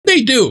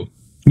do?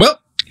 Well,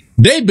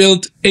 they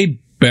built a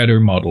better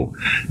model.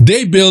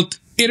 They built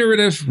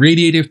iterative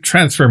radiative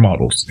transfer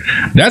models.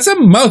 That's a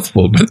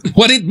mouthful, but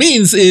what it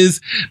means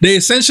is they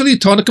essentially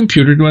taught a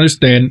computer to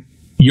understand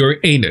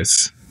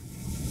Uranus.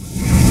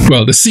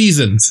 Well, the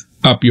seasons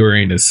of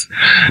Uranus.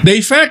 They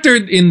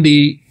factored in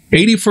the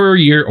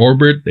 84-year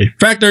orbit. They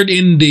factored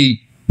in the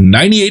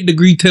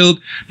 98-degree tilt.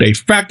 They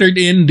factored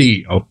in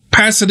the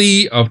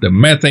opacity of the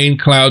methane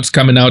clouds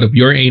coming out of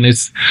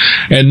Uranus.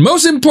 And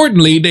most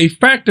importantly, they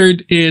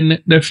factored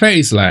in the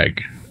phase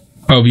lag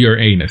of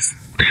Uranus.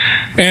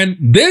 And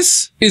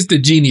this is the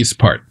genius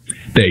part.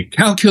 They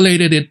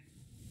calculated it.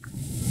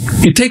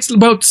 It takes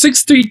about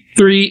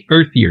 63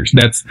 Earth years.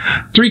 That's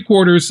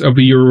 3/4 of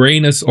a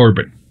Uranus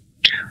orbit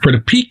for the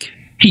peak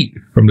heat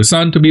from the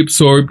sun to be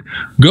absorbed,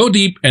 go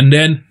deep, and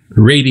then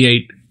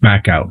radiate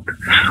back out.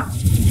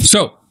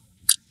 So,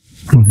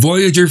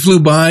 Voyager flew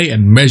by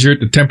and measured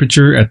the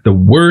temperature at the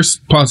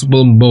worst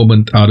possible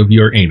moment out of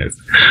Uranus,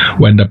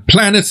 when the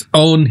planet's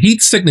own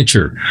heat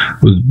signature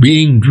was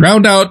being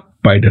drowned out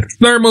by the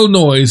thermal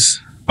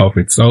noise of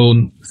its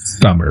own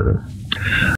summer.